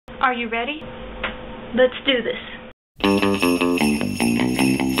Are you ready? Let's do this.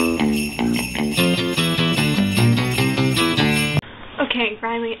 Okay,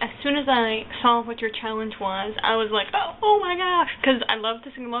 Rylee, as soon as I saw what your challenge was, I was like, oh my gosh, because I love to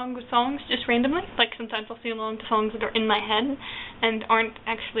sing along with songs just randomly. Like, sometimes I'll sing along to songs that are in my head and aren't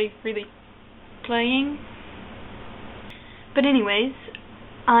actually really playing. But anyways,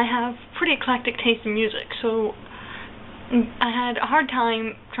 I have pretty eclectic taste in music, so I had a hard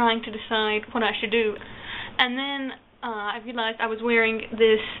time trying to decide what I should do. And then I realized I was wearing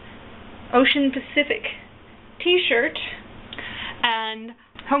this Ocean Pacific t-shirt, and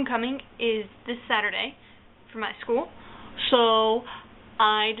homecoming is this Saturday for my school, so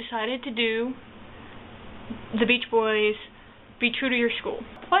I decided to do the Beach Boys' Be True to Your School.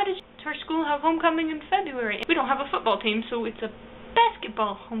 Why does our school have homecoming in February? We don't have a football team, so it's a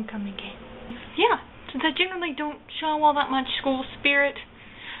basketball homecoming game. Yeah, since I generally don't show all that much school spirit,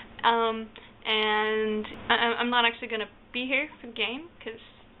 and I'm not actually going to be here for the game because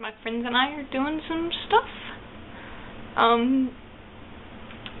my friends and I are doing some stuff.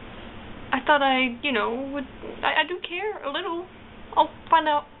 I thought I do care a little. I'll find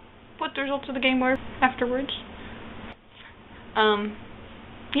out what the results of the game were afterwards.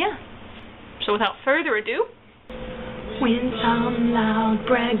 Yeah. So without further ado, when some loud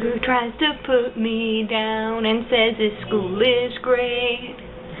bragger tries to put me down and says this school is great,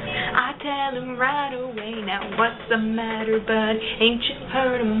 I tell him right away, now what's the matter, bud? Ain't you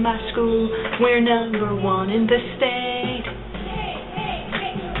heard of my school? We're #1 in the state.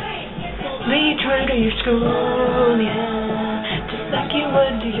 Be true to your school, yeah, just like you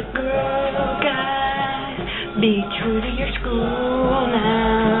would to your girl, guys. Be true to your school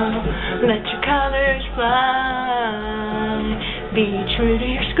now, let your colors fly. Be true to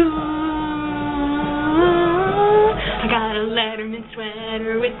your school. I got a Letterman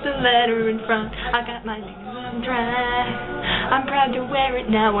sweater with the letter in front. I got my new dress. I'm proud to wear it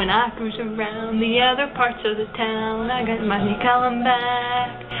now when I cruise around the other parts of the town. I got my new column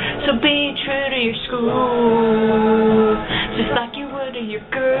back. So be true to your school, just like you would to your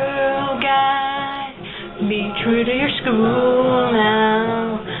girl, guys. Be true to your school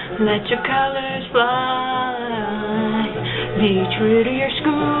now, let your colors fly. Be true to your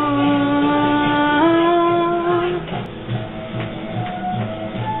school.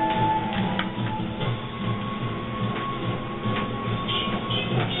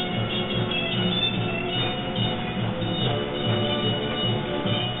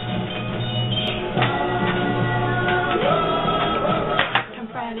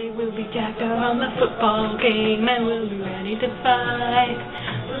 We'll be jacked up on the football game, and we'll be ready to fight.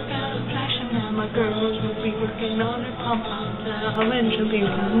 We're gonna flash and now my girls will be working on their pom-poms now, and she'll be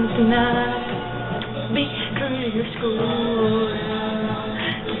running tonight. Be true to your school,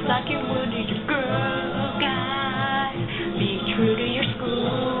 just like you would to your girl, guys. Be true to your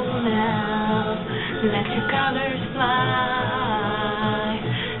school now, let your colors fly.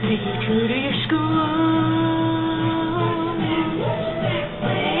 Be true to your school.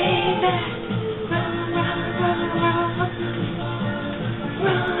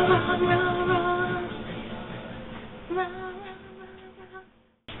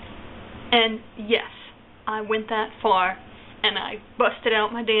 And yes, I went that far, and I busted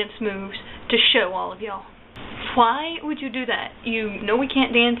out my dance moves to show all of y'all. Why would you do that? You know we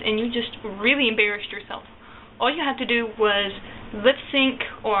can't dance, and you just really embarrassed yourself. All you had to do was lip sync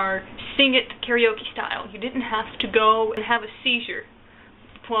or sing it karaoke style. You didn't have to go and have a seizure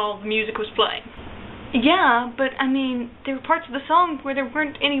while the music was playing. Yeah, but I mean, there were parts of the song where there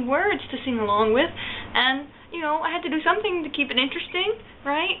weren't any words to sing along with, and I had to do something to keep it interesting,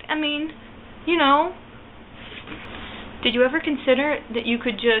 right? I mean, Did you ever consider that you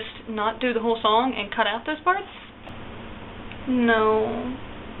could just not do the whole song and cut out those parts? No.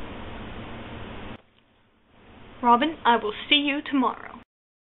 Robin, I will see you tomorrow.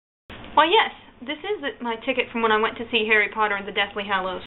 Why, yes, this is my ticket from when I went to see Harry Potter and the Deathly Hallows.